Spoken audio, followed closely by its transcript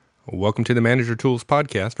Welcome to the Manager Tools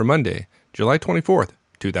podcast for Monday, July 24th,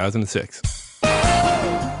 2006.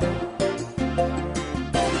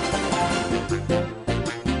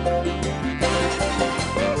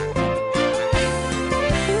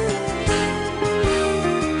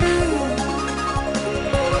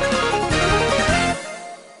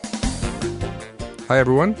 Hi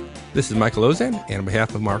everyone, this is Michael Ozan, and on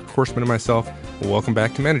behalf of Mark Horstman and myself, welcome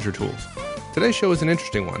back to Manager Tools. Today's show is an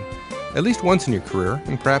interesting one. At least once in your career,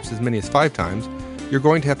 and perhaps as many as 5 times, you're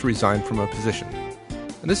going to have to resign from a position.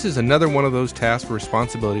 And this is another one of those tasks or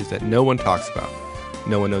responsibilities that no one talks about,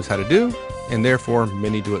 no one knows how to do, and therefore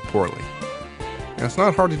many do it poorly. Now it's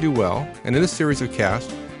not hard to do well, and in this series of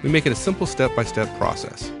casts, we make it a simple step-by-step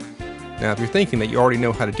process. Now if you're thinking that you already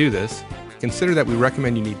know how to do this, consider that we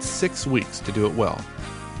recommend you need 6 weeks to do it well.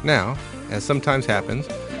 Now, as sometimes happens,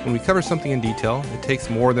 when we cover something in detail, it takes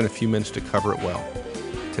more than a few minutes to cover it well.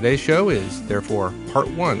 Today's show is, therefore, part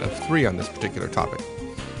 1 of 3 on this particular topic.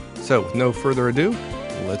 So, with no further ado,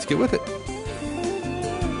 let's get with it.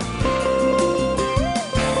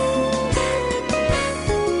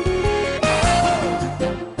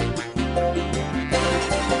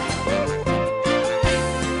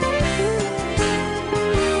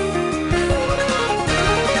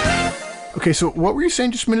 Okay, so what were you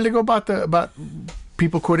saying just a minute ago about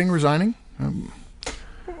people quitting, resigning?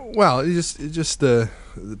 Well, it's just the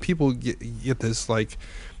people get this like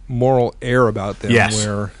moral air about them, yes,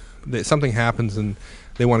 where something happens and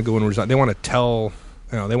they want to go and resign. They want to tell,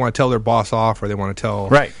 they want to tell their boss off, or they want to tell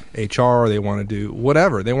HR, or they want to do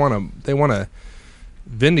whatever. They want to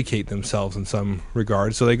vindicate themselves in some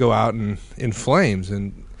regard, so they go out and in flames.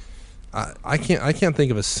 And I can't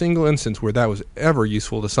think of a single instance where that was ever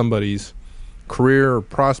useful to somebody's career or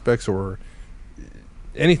prospects or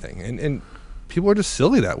anything. And people are just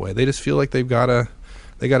silly that way. They just feel like they got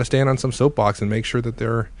to stand on some soapbox and make sure that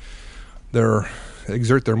they're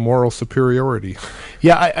exert their moral superiority.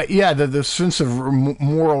 Yeah, the sense of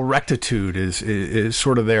moral rectitude is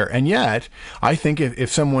sort of there. And yet, I think if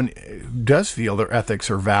someone does feel their ethics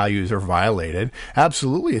or values are violated,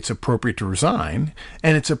 absolutely it's appropriate to resign,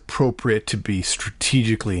 and it's appropriate to be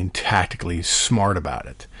strategically and tactically smart about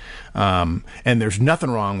it. And there's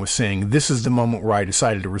nothing wrong with saying, this is the moment where I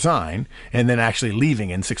decided to resign, and then actually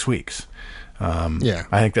leaving in 6 weeks. I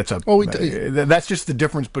think that's just the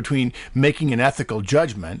difference between making an ethical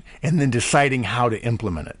judgment and then deciding how to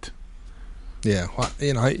implement it. Yeah, well,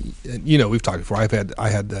 we've talked before. I've had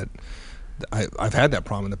that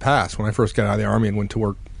problem in the past. When I first got out of the Army and went to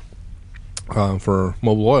work for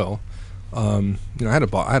Mobil Oil, I had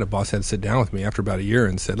a boss had to sit down with me after about a year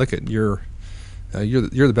and said, "Look, you're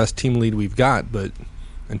the best team lead we've got, but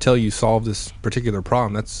until you solve this particular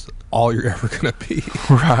problem, that's all you're ever going to be."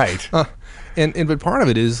 Right. But part of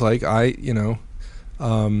it is like I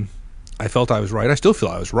felt I was right. I still feel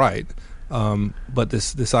I was right. But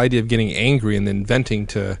this idea of getting angry and then venting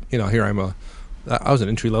to, here I was an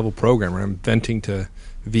entry-level programmer. I'm venting to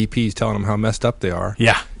VPs, telling them how messed up they are.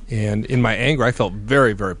 Yeah. And in my anger, I felt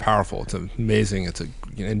very, very powerful. It's amazing. It's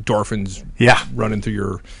endorphins running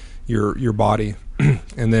through your body.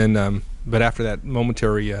 And then, but after that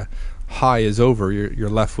momentary high is over, you're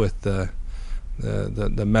left with the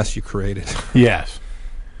mess you created. Yes.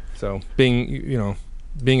 So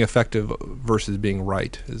being effective versus being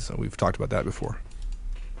right is, we've talked about that before.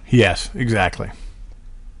 Yes, exactly.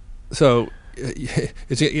 So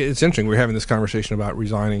it's interesting we're having this conversation about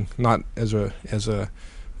resigning, not as a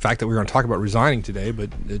fact that we're going to talk about resigning today,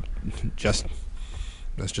 but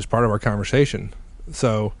that's just part of our conversation.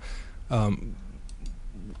 So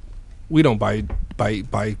we don't by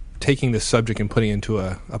taking this subject and putting it into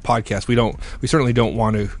a podcast, we certainly don't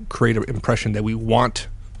want to create an impression that we want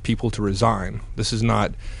people to resign.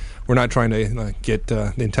 We're not trying to get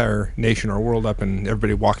the entire nation or world up and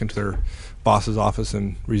everybody walk into their boss's office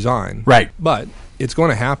and resign. Right. But it's going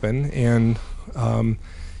to happen, and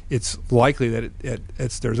it's likely that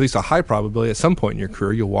there's at least a high probability at some point in your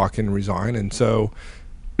career you'll walk in and resign. And so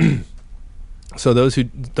those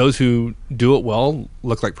who do it well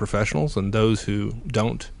look like professionals, and those who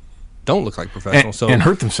don't look like professionals. And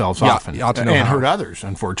hurt themselves often. You ought to know hurt others,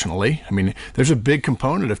 unfortunately. I mean, there's a big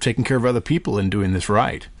component of taking care of other people and doing this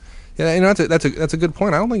right. Yeah, that's a good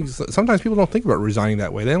point. I don't think sometimes people don't think about resigning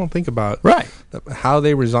that way. They don't think about how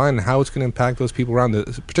they resign and how it's going to impact those people around,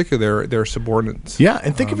 particularly their subordinates. Yeah,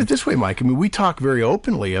 and think of it this way, Mike. I mean, we talk very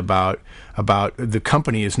openly about the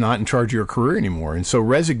company is not in charge of your career anymore, and so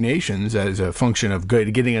resignations as a function of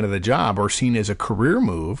getting out of the job are seen as a career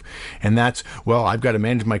move, and that's, well, I've got to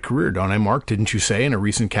manage my career, don't I, Mark? Didn't you say in a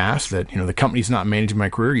recent cast that the company's not managing my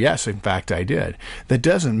career? Yes, in fact, I did. That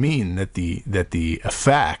doesn't mean that the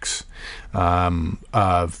effects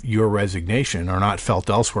of your resignation are not felt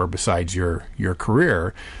elsewhere besides your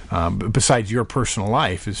career, besides your personal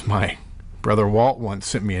life. As my brother Walt once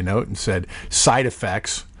sent me a note and said, side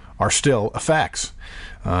effects are still effects.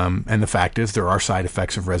 And the fact is there are side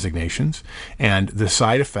effects of resignations. And the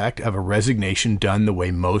side effect of a resignation done the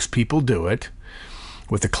way most people do it,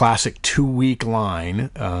 with the classic 2-week line,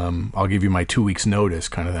 I'll give you my 2 weeks notice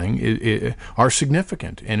kind of thing, are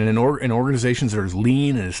significant. And in organizations that are as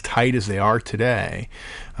lean and as tight as they are today,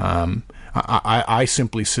 I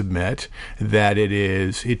simply submit that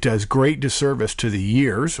it does great disservice to the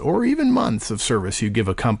years or even months of service you give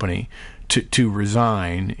a company to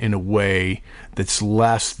resign in a way that's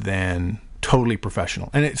less than totally professional.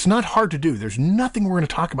 And it's not hard to do. There's nothing we're going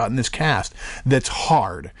to talk about in this cast that's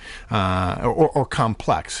hard or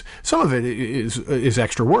complex. Some of it is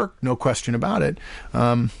extra work, no question about it.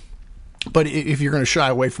 But if you're going to shy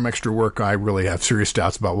away from extra work, I really have serious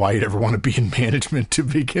doubts about why you'd ever want to be in management to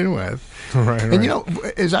begin with. Right. And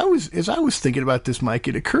as I was thinking about this, Mike,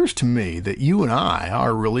 it occurs to me that you and I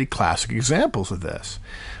are really classic examples of this.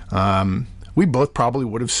 We both probably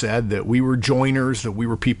would have said that we were joiners, that we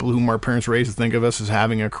were people whom our parents raised to think of us as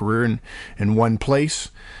having a career in one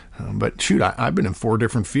place. But shoot, I've been in 4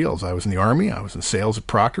 different fields. I was in the Army, I was in sales at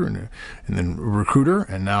Procter, and then a recruiter,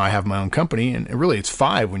 and now I have my own company. And really, it's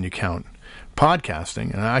 5 when you count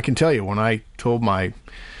podcasting. And I can tell you, when I told my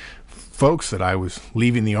folks that I was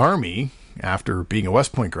leaving the Army after being a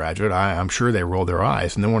West Point graduate, I'm sure they rolled their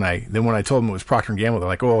eyes. And then when I told them it was Procter & Gamble, they're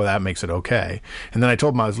like, "Oh, that makes it okay." And then I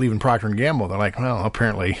told them I was leaving Procter & Gamble. They're like, "Well,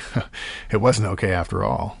 apparently it wasn't okay after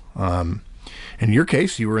all." In your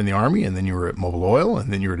case, you were in the Army, and then you were at Mobil Oil,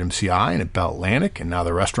 and then you were at MCI and at Bell Atlantic, and now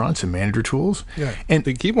the restaurants and Manager Tools. Yeah. And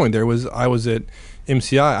the key point there was I was at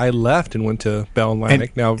MCI. I left and went to Bell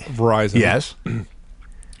Atlantic, now Verizon. Yes.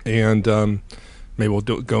 And maybe we'll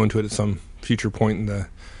go into it at some future point in the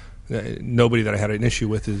nobody that I had an issue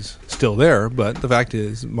with is still there, but the fact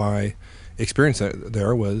is my experience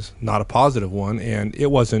there was not a positive one, and it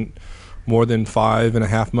wasn't more than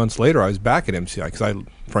 5.5 months later I was back at MCI, because I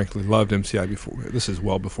frankly loved MCI before. This is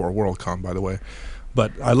well before WorldCom, by the way,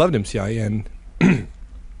 but I loved MCI, and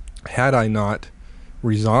had I not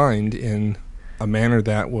resigned in a manner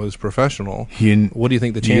that was professional, what do you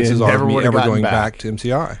think the chances are of me ever going back to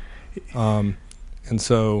MCI? And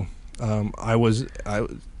so I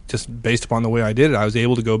just based upon the way I did it, I was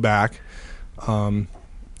able to go back to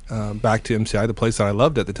MCI, the place that I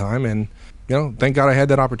loved at the time, and thank God I had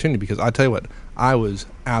that opportunity, because I tell you what, I was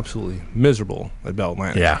absolutely miserable at Bell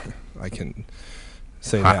Atlantic. Yeah, I can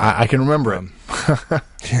say that. I can remember it.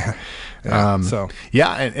 Yeah.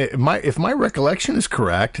 And if my recollection is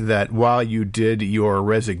correct, that while you did your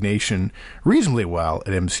resignation reasonably well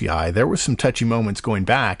at MCI, there were some touchy moments going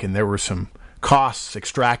back, and there were some costs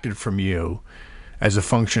extracted from you as a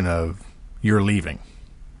function of your leaving.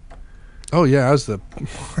 Oh yeah, I was the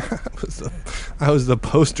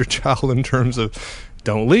poster child in terms of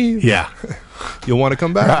don't leave. Yeah, you'll want to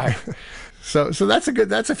come back. Right. So that's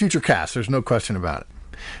a future cast. There's no question about it.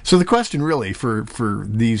 So the question really for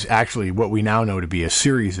these, actually what we now know to be a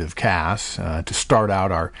series of casts, to start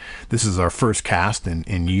out this is our first cast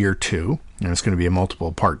in year 2, and it's going to be a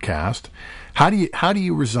multiple part cast. How do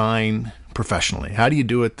you resign professionally? How do you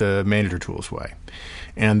do it the Manager Tools way?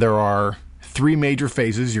 And there are 3 major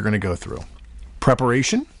phases you're going to go through: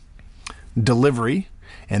 preparation, delivery,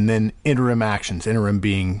 and then interim actions. Interim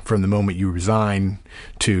being from the moment you resign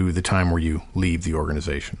to the time where you leave the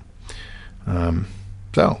organization.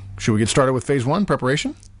 So, should we get started with phase 1,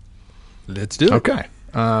 preparation? Let's do it. Okay.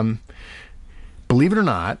 Believe it or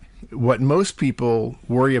not, what most people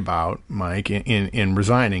worry about, Mike, in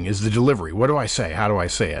resigning is the delivery. What do I say? How do I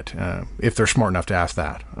say it? If they're smart enough to ask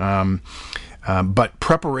that. But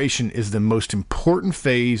preparation is the most important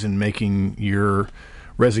phase in making your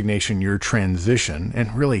resignation, your transition.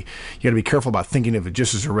 And really, you got to be careful about thinking of it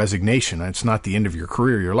just as a resignation. It's not the end of your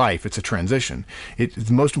career, your life. It's a transition. It's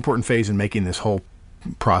the most important phase in making this whole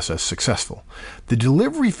process successful. The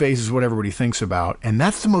delivery phase is what everybody thinks about, and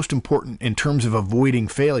that's the most important in terms of avoiding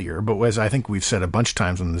failure. But as I think we've said a bunch of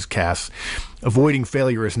times on this cast, avoiding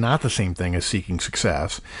failure is not the same thing as seeking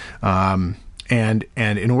success. And And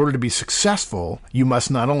in order to be successful, you must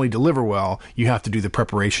not only deliver well, you have to do the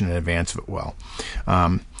preparation in advance of it well.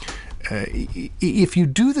 If you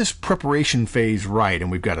do this preparation phase right, and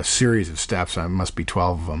we've got a series of steps, there must be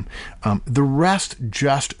 12 of them, the rest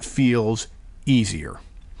just feels easier.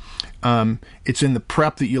 It's in the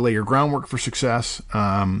prep that you lay your groundwork for success.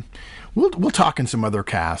 We'll talk in some other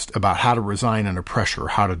cast about how to resign under pressure,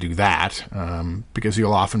 how to do that, because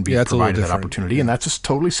you'll often be provided that opportunity, and that's a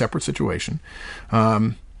totally separate situation.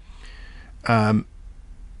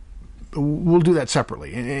 We'll do that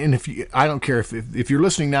separately. And I don't care if you're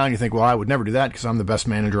listening now and you think, well, I would never do that because I'm the best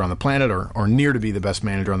manager on the planet or near to be the best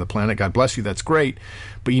manager on the planet. God bless you. That's great.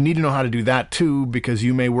 But you need to know how to do that too, because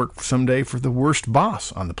you may work someday for the worst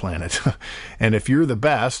boss on the planet. And if you're the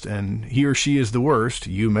best and he or she is the worst,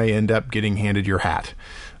 you may end up getting handed your hat.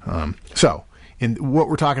 So what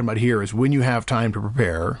we're talking about here is when you have time to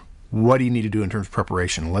prepare, what do you need to do in terms of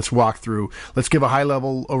preparation? Let's give a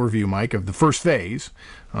high-level overview, Mike, of the first phase,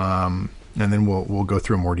 and then we'll go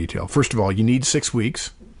through more detail. First of all, you need 6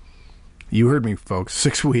 weeks. You heard me, folks,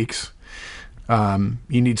 6 weeks. You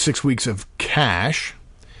need 6 weeks of cash.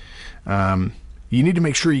 You need to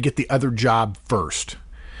make sure you get the other job first.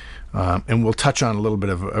 And we'll touch on a little bit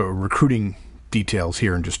of recruiting details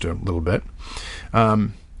here in just a little bit.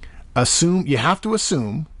 You have to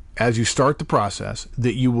assume, as you start the process,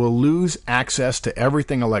 that you will lose access to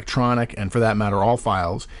everything electronic, and for that matter, all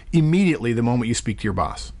files, immediately the moment you speak to your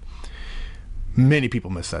boss. Many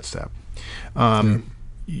people miss that step.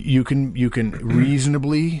 You can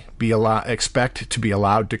reasonably expect to be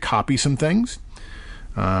allowed to copy some things.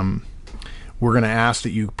 We're going to ask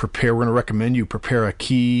that you prepare. We're going to recommend you prepare a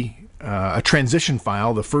transition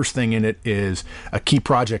file. The first thing in it is a key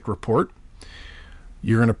project report.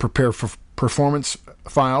 You're going to prepare for performance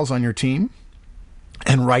files on your team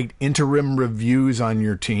and write interim reviews on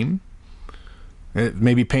your team. It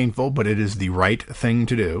may be painful, but it is the right thing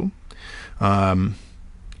to do.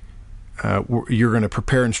 You're going to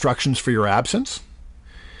prepare instructions for your absence.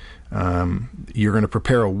 You're going to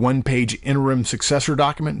prepare a one-page interim successor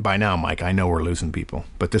document. By now, Mike, I know we're losing people,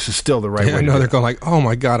 but this is still the right way to do it. I know they're going like, oh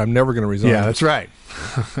my God, I'm never going to resign. Yeah, that's right.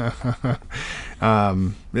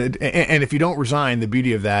 And if you don't resign, the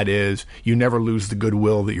beauty of that is you never lose the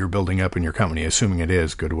goodwill that you're building up in your company, assuming it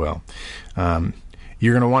is goodwill.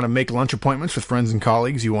 You're going to want to make lunch appointments with friends and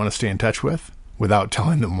colleagues you want to stay in touch with without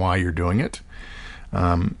telling them why you're doing it.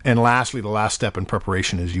 And lastly, the last step in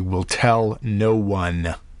preparation is you will tell no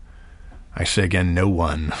one. I say again, no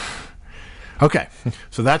one. Okay,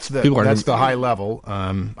 so that's the high level.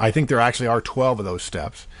 I think there actually are 12 of those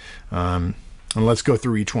steps. And let's go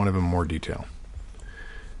through each one of them in more detail.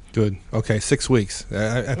 Good. Okay, 6 weeks.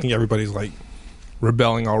 I think everybody's like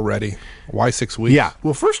rebelling already. Why 6 weeks? Yeah.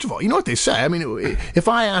 Well, first of all, you know what they say. I mean, if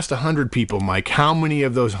I asked 100 people, Mike, how many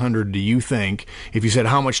of those 100 do you think, if you said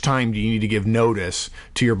how much time do you need to give notice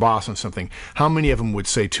to your boss on something, how many of them would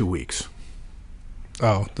say 2 weeks?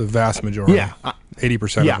 Oh, the vast majority. Yeah. 80%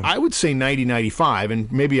 of them. Yeah, I would say 90, 95,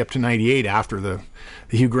 and maybe up to 98 after the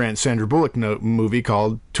Hugh Grant, Sandra Bullock movie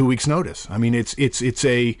called 2 Weeks Notice. I mean, it's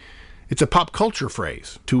a pop culture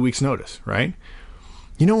phrase, 2 weeks notice, right?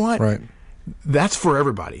 You know what? Right. That's for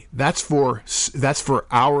everybody. That's for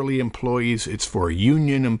hourly employees. It's for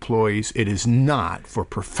union employees. It is not for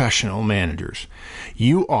professional managers.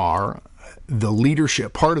 You are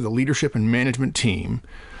part of the leadership and management team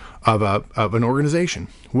of an organization.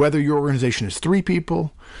 Whether your organization is 3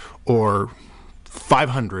 people or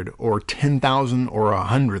 500 or 10,000 or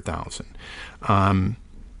 100,000,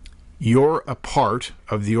 you're a part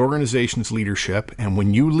of the organization's leadership, and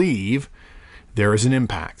when you leave, there is an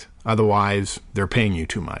impact. Otherwise, they're paying you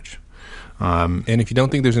too much. And if you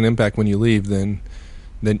don't think there's an impact when you leave, then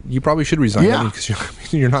you probably should resign. Yeah. Because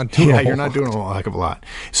you're not doing you're not doing a heck of a lot.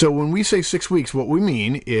 So when we say 6 weeks, what we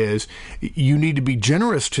mean is you need to be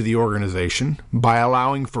generous to the organization by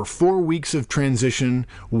allowing for 4 weeks of transition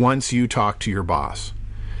once you talk to your boss.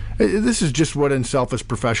 This is just what unselfish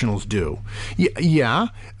professionals do.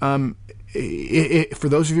 For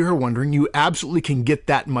those of you who are wondering, you absolutely can get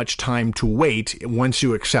that much time to wait once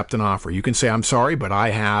you accept an offer. You can say, I'm sorry, but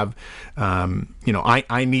I have,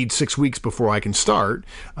 I need 6 weeks before I can start.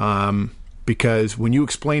 Because when you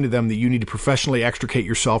explain to them that you need to professionally extricate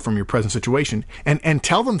yourself from your present situation and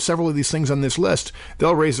tell them several of these things on this list,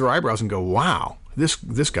 they'll raise their eyebrows and go, wow, this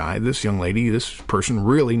guy, this young lady, this person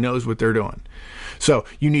really knows what they're doing. So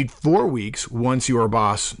you need 4 weeks once your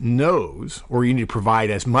boss knows, or you need to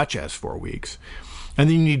provide as much as 4 weeks. And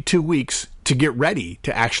then you need 2 weeks to get ready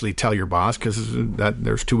to actually tell your boss, because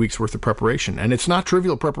there's 2 weeks worth of preparation. And it's not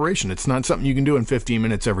trivial preparation. It's not something you can do in 15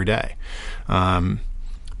 minutes every day.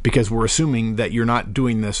 because we're assuming that you're not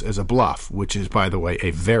doing this as a bluff, which is, by the way,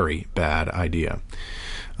 a very bad idea.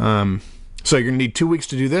 So you're going to need 2 weeks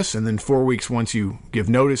to do this, and then 4 weeks once you give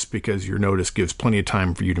notice, because your notice gives plenty of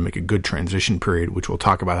time for you to make a good transition period, which we'll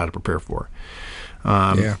talk about how to prepare for.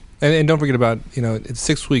 Yeah, and don't forget about, it's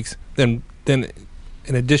 6 weeks. Then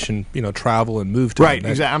in addition, travel and move time. Right.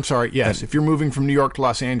 Exactly. I'm sorry. Yes, if you're moving from New York to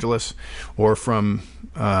Los Angeles, or from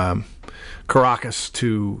Caracas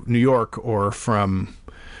to New York, or from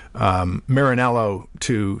Maranello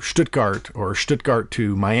to Stuttgart, or Stuttgart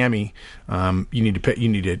to Miami, you need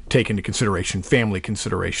to take into consideration family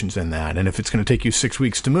considerations in that. And if it's going to take you 6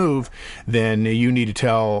 weeks to move, then you need to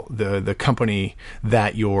tell the company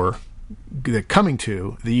that you're coming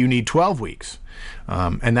to that you need 12 weeks.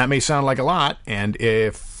 And that may sound like a lot. And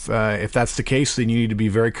if that's the case, then you need to be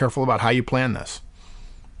very careful about how you plan this.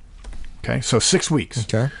 Okay, so 6 weeks.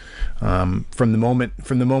 Okay. From the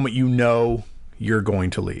moment you're going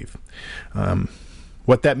to leave.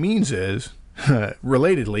 What that means is,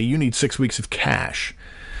 relatedly, you need 6 weeks of cash.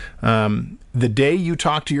 The day you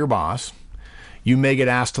talk to your boss, you may get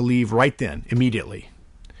asked to leave right then, immediately.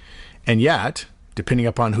 And yet, depending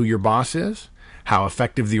upon who your boss is, how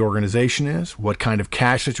effective the organization is, what kind of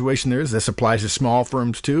cash situation there is. This applies to small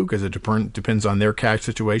firms too, because it depends on their cash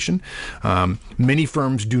situation. Many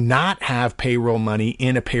firms do not have payroll money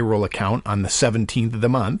in a payroll account on the 17th of the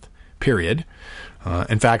month, period.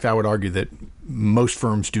 In fact, I would argue that most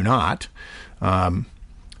firms do not.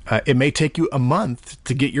 It may take you a month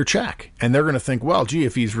to get your check, and they're going to think, well, gee,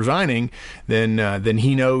 if he's resigning, then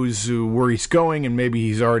he knows where he's going, and maybe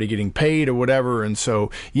he's already getting paid or whatever. And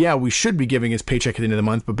so, yeah, we should be giving his paycheck at the end of the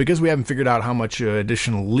month, but because we haven't figured out how much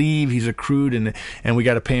additional leave he's accrued, and we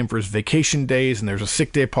got to pay him for his vacation days, and there's a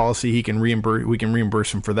sick day policy, we can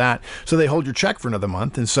reimburse him for that. So they hold your check for another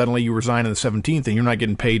month, and suddenly you resign on the 17th, and you're not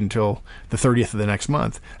getting paid until the 30th of the next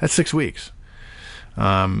month. That's 6 weeks.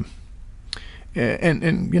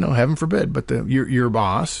 And heaven forbid, but your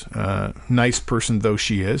boss, nice person though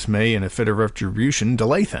she is, may, in a fit of retribution,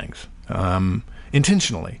 delay things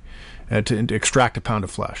intentionally to extract a pound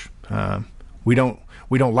of flesh. We don't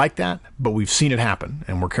like that, but we've seen it happen,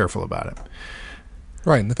 and we're careful about it.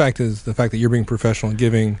 Right, and the fact that you're being professional and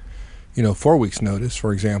giving, 4 weeks notice,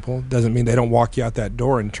 for example, doesn't mean they don't walk you out that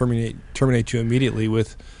door and terminate you immediately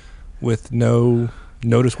with no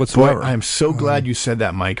notice whatsoever. Boy, I'm so glad you said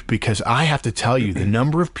that, Mike, because I have to tell you, the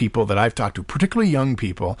number of people that I've talked to, particularly young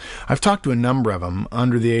people, I've talked to a number of them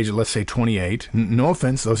under the age of, let's say, 28. No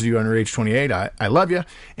offense, those of you under age 28, I love you.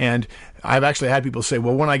 And I've actually had people say,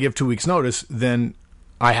 well, when I give 2 weeks notice, then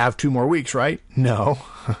I have 2 more weeks, right? No.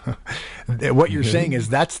 What you're saying is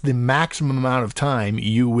that's the maximum amount of time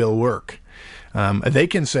you will work. They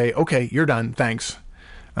can say, okay, you're done, thanks.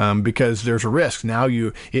 Because there's a risk. Now,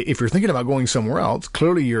 if you're thinking about going somewhere else,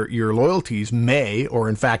 clearly your loyalties may, or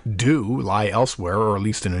in fact do, lie elsewhere, or at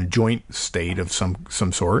least in a joint state of some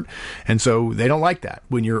sort. And so they don't like that.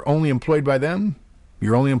 When you're only employed by them,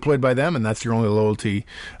 and that's your only loyalty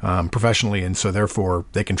professionally, and so therefore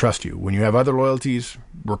they can trust you. When you have other loyalties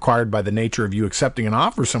required by the nature of you accepting an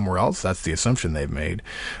offer somewhere else, that's the assumption they've made,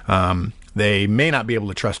 they may not be able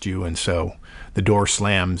to trust you, and so the door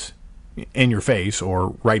slams in your face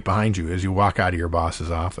or right behind you as you walk out of your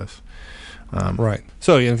boss's office. Right.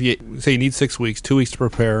 So if you say you need 6 weeks, 2 weeks to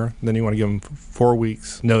prepare, then you want to give them 4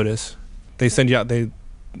 weeks notice. They send you out, they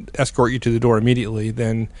escort you to the door immediately,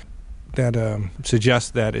 then that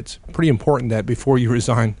suggests that it's pretty important that before you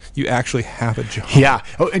resign, you actually have a job. Yeah.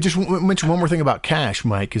 Oh, and just mention one more thing about cash,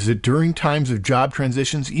 Mike, is that during times of job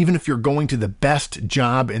transitions, even if you're going to the best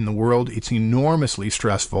job in the world, it's enormously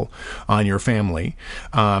stressful on your family.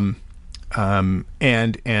 And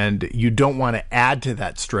you don't want to add to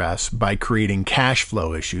that stress by creating cash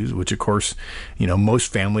flow issues, which of course,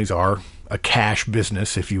 most families are a cash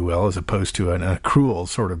business, if you will, as opposed to an accrual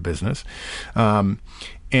sort of business.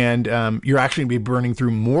 And you're actually going to be burning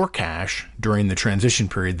through more cash during the transition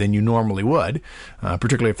period than you normally would,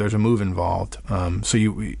 particularly if there's a move involved. So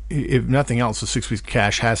if nothing else, the 6 weeks of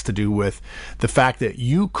cash has to do with the fact that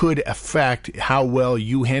you could affect how well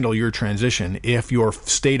you handle your transition if your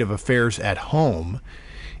state of affairs at home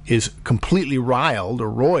is completely riled or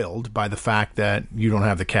roiled by the fact that you don't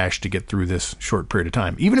have the cash to get through this short period of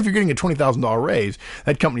time. Even if you're getting a $20,000 raise,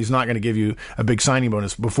 that company's not going to give you a big signing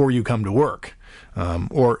bonus before you come to work.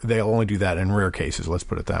 Or they'll only do that in rare cases, let's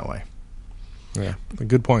put it that way. Yeah, a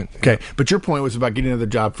good point. Okay, but your point was about getting another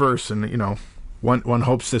job first, and one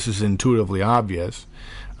hopes this is intuitively obvious.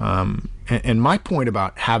 And my point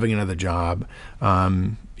about having another job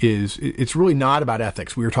it's really not about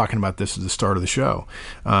ethics. We were talking about this at the start of the show.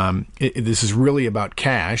 This is really about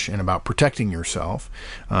cash and about protecting yourself.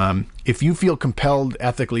 If you feel compelled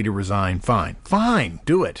ethically to resign, fine,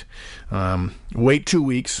 do it. Wait 2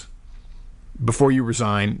 weeks before you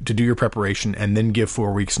resign to do your preparation, and then give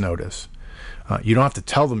 4 weeks notice. You don't have to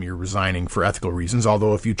tell them you're resigning for ethical reasons,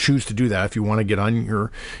 although if you choose to do that, if you want to get on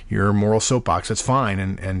your moral soapbox, that's fine,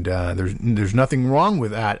 and there's nothing wrong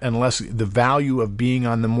with that unless the value of being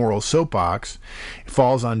on the moral soapbox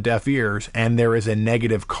falls on deaf ears and there is a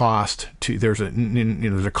negative cost to there's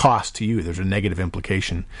a cost to you. There's a negative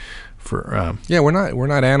implication for we're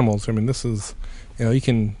not animals. I mean, this is you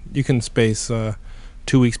can space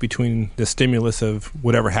 2 weeks between the stimulus of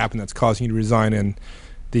whatever happened that's causing you to resign and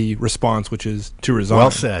the response, which is to resign. Well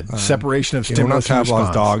said. Separation of stimulus and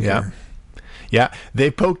response. Dog here. Yeah. They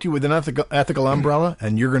poked you with an ethical umbrella,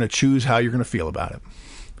 and you're going to choose how you're going to feel about it.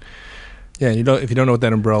 Yeah, if you don't know what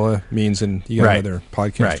that umbrella means, and you got another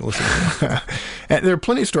podcast to listen to. And there are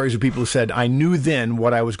plenty of stories of people who said, I knew then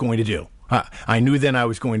what I was going to do. I knew then I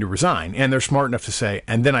was going to resign. And they're smart enough to say,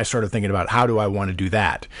 and then I started thinking about how do I want to do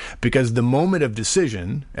that? Because the moment of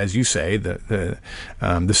decision, as you say, the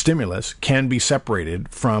stimulus can be separated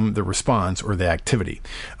from the response or the activity.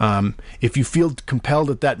 If you feel compelled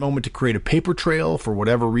at that moment to create a paper trail for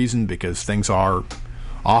whatever reason, because things are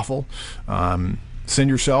awful, send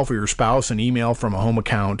yourself or your spouse an email from a home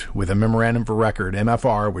account with a memorandum for record,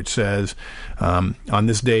 MFR, which says, on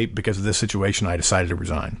this date, because of this situation, I decided to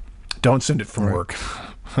resign. Don't send it from work.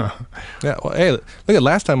 Yeah. Well, hey, look at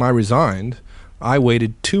last time I resigned, I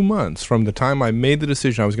waited 2 months from the time I made the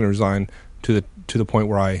decision I was going to resign to the point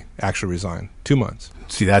where I actually resigned. 2 months.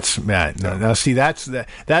 See, that's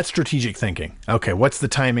strategic thinking. Okay, what's the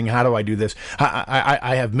timing? How do I do this?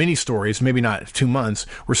 I have many stories, maybe not 2 months,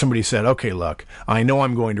 where somebody said, okay, look, I know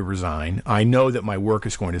I'm going to resign. I know that my work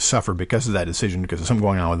is going to suffer because of that decision, because of something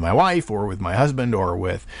going on with my wife or with my husband or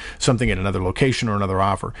with something at another location or another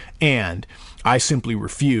offer. And I simply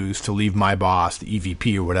refuse to leave my boss, the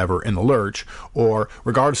EVP or whatever, in the lurch, or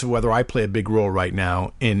regardless of whether I play a big role right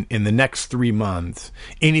now, in the next 3 months,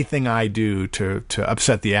 anything I do to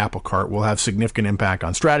upset the apple cart will have significant impact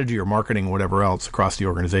on strategy or marketing or whatever else across the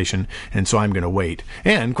organization, and so I'm going to wait.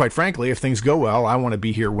 And quite frankly, if things go well, I want to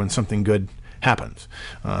be here when something good happens.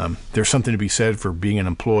 There's something to be said for being an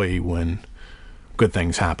employee when good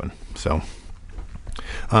things happen. So...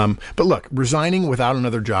 but look, resigning without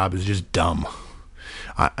another job is just dumb.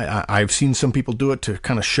 I've seen some people do it to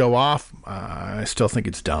kind of show off. I still think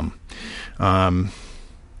it's dumb.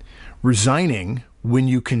 Resigning when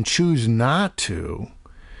you can choose not to,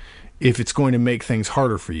 if it's going to make things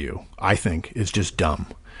harder for you, I think is just dumb.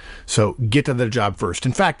 So get to the job first.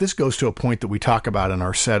 In fact, this goes to a point that we talk about in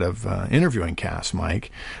our set of interviewing casts,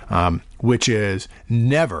 Mike, which is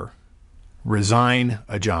never resign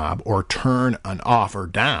a job or turn an offer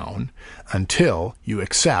down until you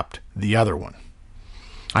accept the other one.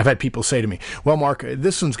 I've had people say to me, well, Mark,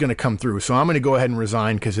 this one's going to come through, so I'm going to go ahead and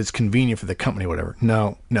resign because it's convenient for the company, whatever.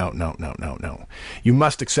 No. You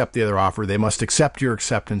must accept the other offer. They must accept your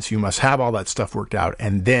acceptance. You must have all that stuff worked out,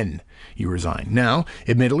 and then you resign. Now,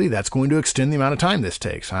 admittedly, that's going to extend the amount of time this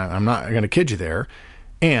takes. I'm not going to kid you there.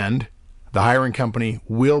 And the hiring company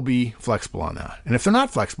will be flexible on that. And if they're not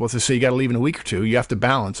flexible, if they say you got to leave in a week or two, you have to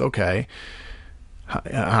balance, okay,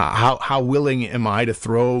 how willing am I to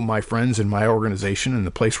throw my friends in my organization and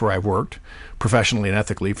the place where I've worked professionally and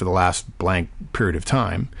ethically for the last blank period of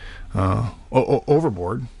time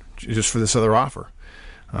overboard just for this other offer?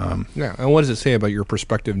 Yeah, and what does it say about your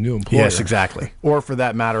prospective new employer? Yes, exactly. Or for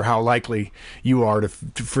that matter, how likely you are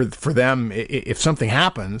for them, if something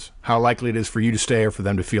happens, how likely it is for you to stay or for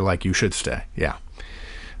them to feel like you should stay. Yeah.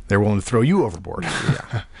 They're willing to throw you overboard.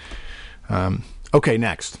 Yeah. Okay,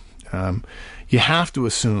 next. You have to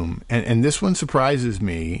assume, and this one surprises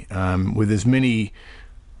me, with as many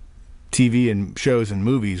TV and shows and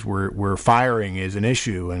movies where firing is an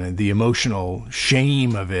issue and the emotional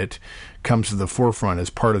shame of it comes to the forefront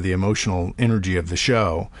as part of the emotional energy of the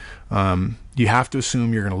show, you have to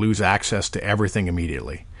assume you're going to lose access to everything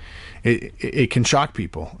immediately. It can shock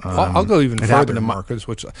people. I'll go even further, Marcus,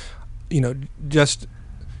 which, just,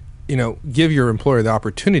 give your employer the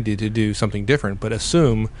opportunity to do something different, but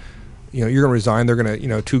assume, you're going to resign. They're going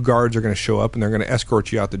to, 2 guards are going to show up and they're going to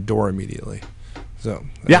escort you out the door immediately. So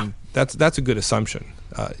yeah, that's a good assumption.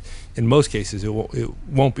 In most cases, it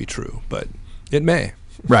won't be true, but it may.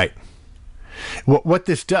 Right. What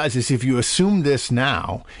this does is if you assume this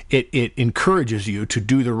now, it encourages you to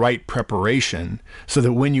do the right preparation so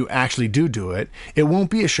that when you actually do it, it won't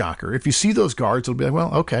be a shocker. If you see those guards, it'll be like,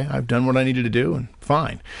 well, okay, I've done what I needed to do and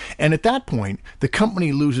fine. And at that point, the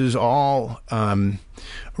company loses all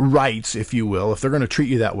rights, if you will. If they're going to treat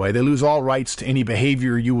you that way, they lose all rights to any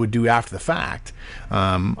behavior you would do after the fact.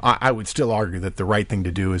 I would still argue that the right thing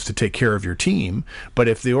to do is to take care of your team. But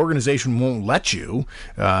if the organization won't let you,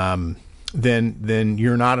 then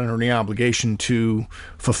you're not under any obligation to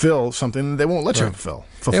fulfill something they won't let you fulfill.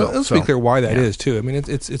 Let's be clear why that is too. I mean,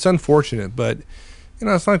 it's unfortunate, but it's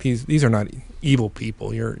not like these are not evil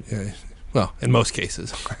people. Well, in most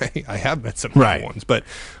cases, I have met some evil ones, but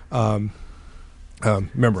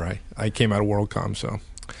remember, I came out of WorldCom, so.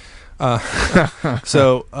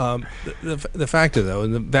 The fact of though,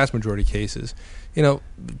 in the vast majority of cases,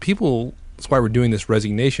 people. That's why we're doing this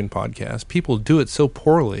resignation podcast. People do it so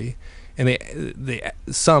poorly, and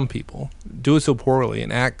some people do it so poorly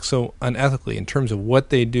and act so unethically in terms of what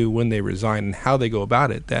they do when they resign and how they go about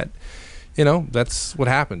it. That that's what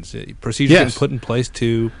happens. Procedures are put in place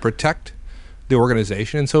to protect the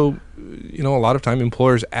organization, and so a lot of time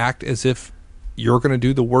employers act as if you're going to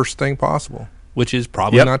do the worst thing possible, which is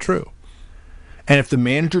probably not true. And if the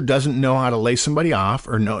manager doesn't know how to lay somebody off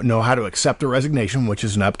or know how to accept a resignation, which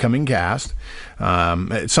is an upcoming cast,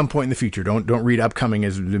 at some point in the future, don't read upcoming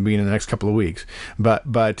as being in the next couple of weeks,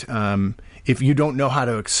 but if you don't know how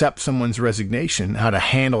to accept someone's resignation, how to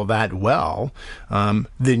handle that well,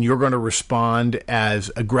 then you're going to respond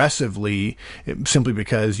as aggressively simply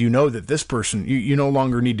because you know that this person, you no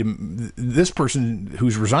longer need to, this person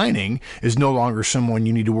who's resigning is no longer someone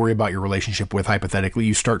you need to worry about your relationship with, hypothetically.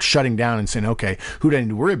 You start shutting down and saying, okay, who do I need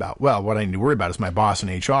to worry about? Well, what I need to worry about is my boss in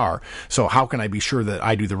HR. So how can I be sure that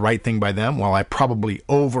I do the right thing by them? Well, I probably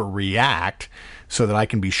overreact so that I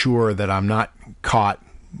can be sure that I'm not caught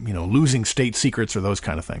losing state secrets or those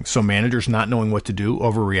kind of things. So managers not knowing what to do,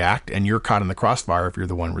 overreact, and you're caught in the crossfire if you're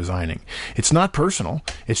the one resigning. It's not personal.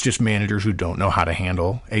 It's just managers who don't know how to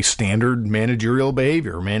handle a standard managerial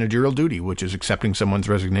behavior, managerial duty, which is accepting someone's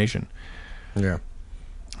resignation. Yeah.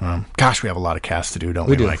 Gosh, we have a lot of casts to do, don't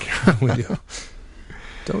we, Mike? We do.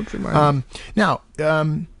 Don't remind me. Now,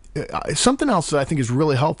 something else that I think is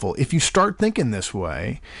really helpful, if you start thinking this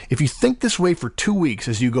way, if you think this way for 2 weeks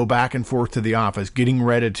as you go back and forth to the office, getting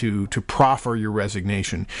ready to proffer your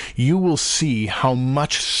resignation, you will see how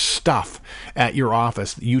much stuff at your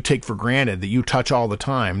office that you take for granted, that you touch all the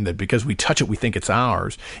time, that because we touch it, we think it's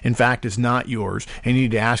ours, in fact, is not yours. And you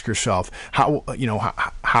need to ask yourself, how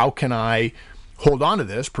can I hold on to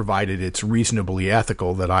this, provided it's reasonably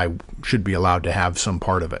ethical that I should be allowed to have some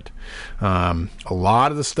part of it. A lot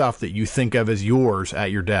of the stuff that you think of as yours at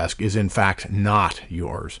your desk is in fact not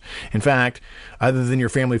yours. In fact, other than your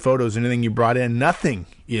family photos and anything you brought in, nothing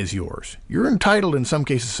is yours. You're entitled in some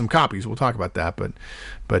cases some copies. We'll talk about that, but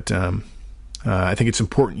I think it's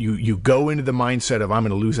important you go into the mindset of I'm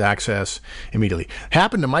going to lose access immediately.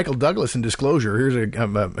 Happened to Michael Douglas in Disclosure. Here's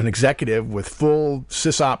an executive with full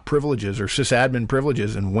sysop privileges or sysadmin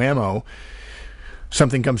privileges, and whammo,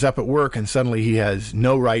 something comes up at work and suddenly he has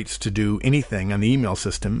no rights to do anything on the email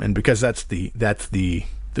system. And because that's the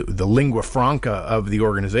lingua franca of the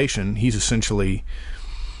organization, he's essentially,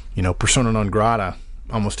 persona non grata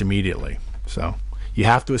almost immediately. So you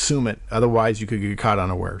have to assume it, otherwise you could get caught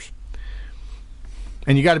unawares.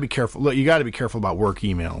 And you got to be careful. Look, you got to be careful about work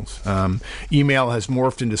emails. Email has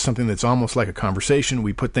morphed into something that's almost like a conversation.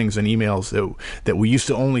 We put things in emails that we used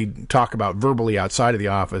to only talk about verbally outside of the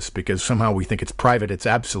office because somehow we think it's private. It's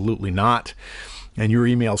absolutely not. And your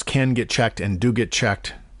emails can get checked and do get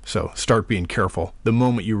checked. So start being careful the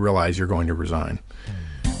moment you realize you're going to resign.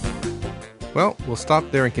 Well, we'll stop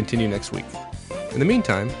there and continue next week. In the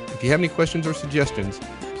meantime, if you have any questions or suggestions,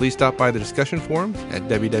 please stop by the discussion forums at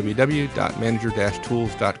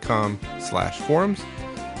www.manager-tools.com/forums,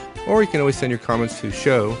 or you can always send your comments to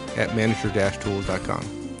show@manager-tools.com.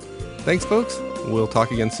 Thanks, folks. We'll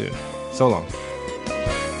talk again soon. So long.